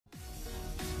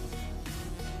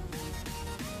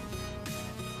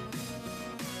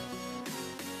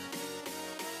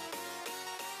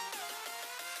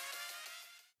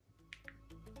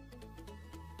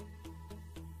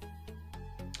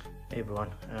Hey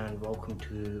everyone, and welcome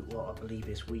to what I believe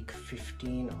is week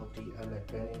 15 of the OLED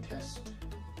burn-in test.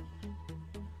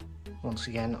 Once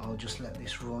again, I'll just let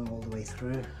this run all the way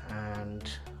through, and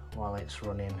while it's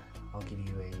running I'll give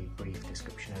you a brief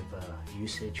description of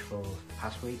usage for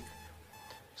past week.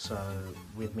 So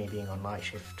with me being on night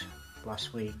shift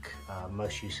last week,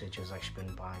 most usage has actually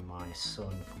been by my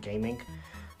son for gaming.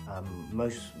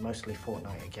 Mostly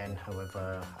Fortnite again.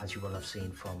 However, as you will have seen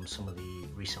from some of the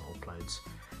recent uploads,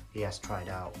 he has tried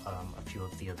out a few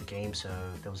of the other games. So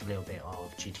there was a little bit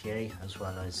of GTA as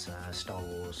well as Star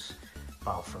Wars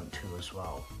Battlefront 2 as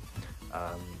well.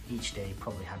 Each day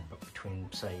probably had between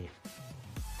say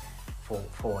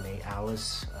 4 and 8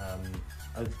 hours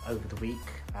over the week,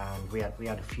 and we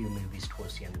had a few movies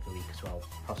towards the end of the week as well,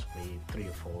 possibly 3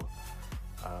 or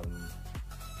 4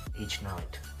 each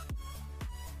night.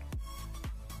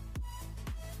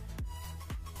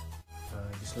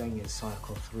 Just letting it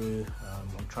cycle through.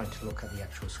 I'm trying to look at the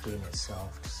actual screen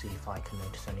itself to see if I can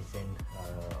notice anything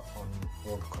on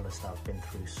all the colours that I've been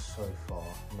through so far.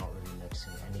 I'm not really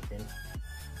noticing anything.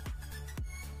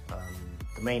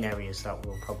 The main areas that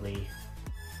we'll probably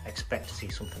expect to see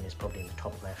something is probably in the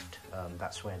top left.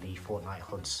 That's where the Fortnite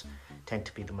HUDs tend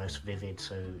to be the most vivid.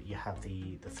 So you have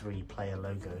the 3 player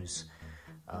logos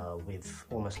with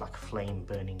almost like a flame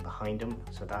burning behind them.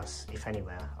 So that's, if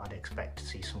anywhere, I'd expect to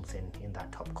see something in that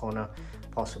top corner,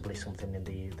 possibly something in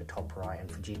the top right.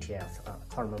 And for GTA, I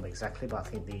can't remember exactly, but I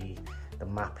think the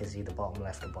map is either bottom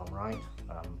left or bottom right.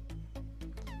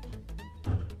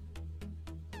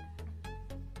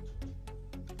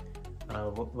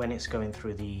 When it's going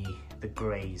through the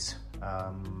greys,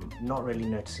 not really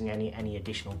noticing any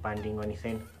additional banding or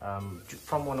anything.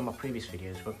 From one of my previous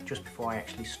videos, but just before I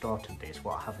actually started this,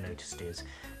 what I have noticed is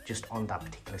just on that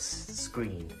particular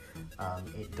screen,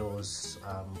 it does,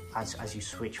 as you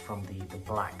switch from the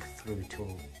black through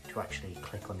to actually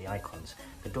click on the icons,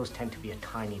 there does tend to be a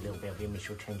tiny little bit of image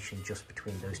rotation just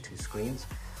between those 2 screens.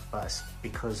 But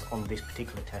because on this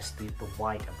particular test, the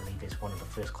white, I believe, is one of the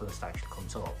first colours that actually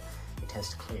comes up, it tends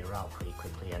to clear out pretty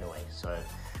quickly anyway. So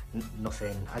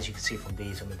nothing, as you can see from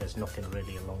these, I mean, there's nothing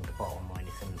really along the bottom or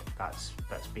anything that's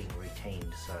being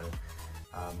retained. So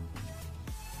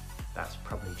that's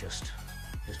probably just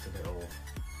a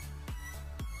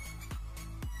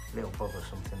little bug or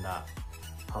something that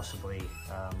possibly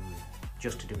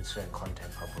just to do with certain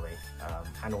content probably,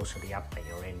 and also the app that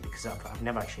you're in, because I've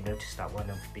never actually noticed that when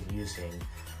I've been using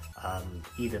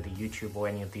either the YouTube or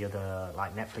any of the other,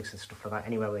 like Netflix and stuff like that,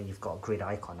 anywhere where you've got a grid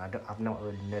icon. I've not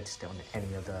really noticed it on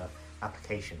any other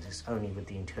applications. It's only with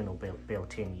the internal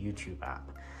built-in YouTube app.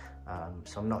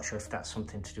 So I'm not sure if that's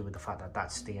something to do with the fact that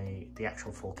that's the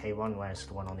actual 4K one, whereas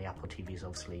the one on the Apple TV is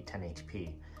obviously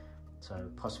 1080p. So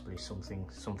possibly something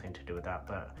to do with that.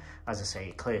 But as I say,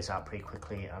 it clears out pretty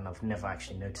quickly, and I've never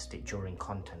actually noticed it during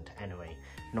content anyway.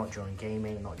 Not during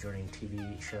gaming, not during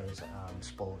TV shows,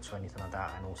 sports or anything like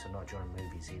that, and also not during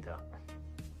movies either.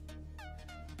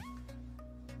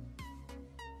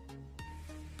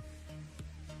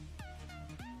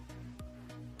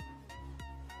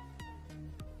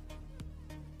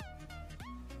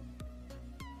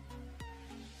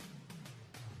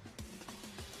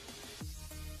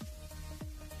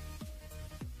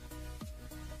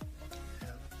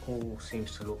 All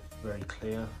seems to look very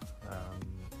clear.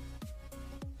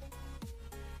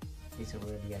 Isn't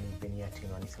really any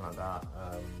vignetting or anything like that.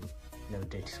 No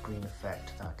dirty screen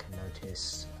effect that I can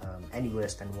notice, any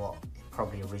worse than what it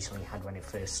probably originally had when it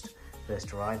first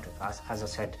arrived. As I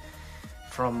said,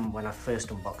 from when I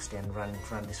first unboxed it and ran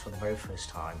this for the very first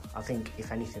time, I think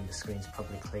if anything the screen's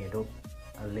probably cleared up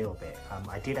a little bit.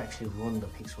 I did actually run the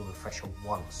pixel refresher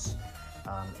once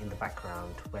in the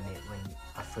background when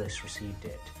I first received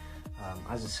it.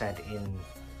 As I said in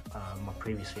my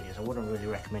previous videos, I wouldn't really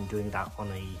recommend doing that on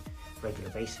a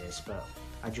regular basis, but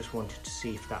I just wanted to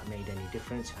see if that made any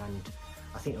difference. And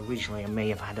I think originally I may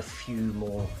have had a few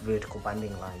more vertical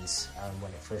banding lines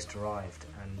when it first arrived,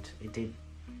 and it did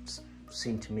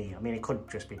seem to me, I mean, it could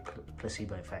just be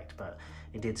placebo effect, but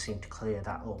it did seem to clear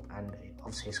that up. And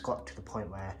obviously it's got to the point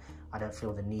where I don't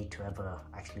feel the need to ever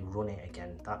actually run it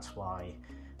again. That's why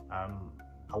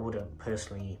I wouldn't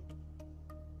personally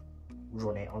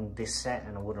run it on this set,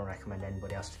 and I wouldn't recommend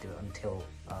anybody else to do it until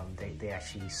they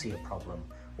actually see a problem,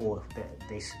 or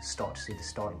they start to see the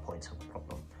starting points of a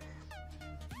problem.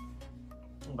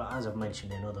 But as I've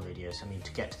mentioned in other videos, I mean,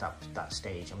 to get to that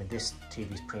stage, I mean, this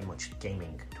TV is pretty much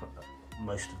gaming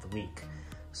most of the week.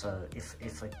 So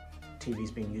if a TV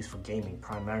is being used for gaming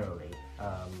primarily,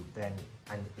 then,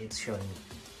 and it's showing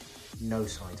no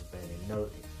signs of burning, no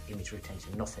image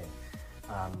retention, nothing,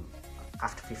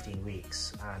 after 15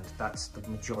 weeks, and that's the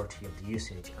majority of the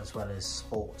usage, as well as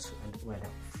sports. And when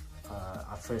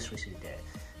I first received it,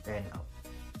 then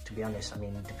to be honest, I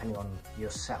mean, depending on your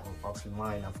setup, obviously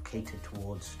mine, I've catered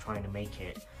towards trying to make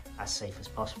it as safe as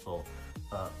possible,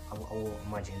 but I won't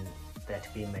imagine there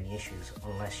to be many issues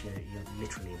unless you're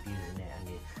literally abusing it and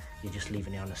you're just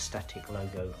leaving it on a static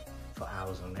logo for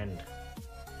hours on end.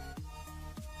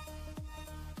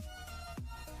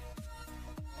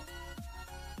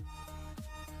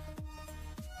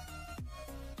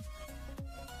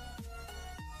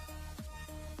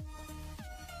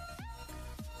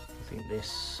 I think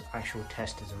this actual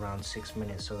test is around 6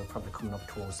 minutes, so we're probably coming up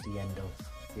towards the end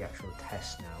of the actual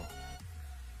test now.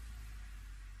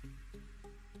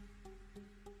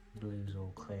 Blue's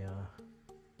all clear,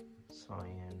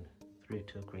 cyan through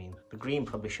to the green. The green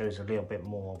probably shows a little bit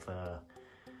more of a,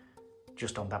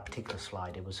 just on that particular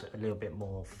slide, it was a little bit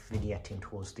more vignetting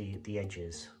towards the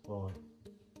edges, while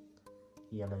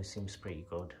yellow seems pretty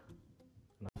good.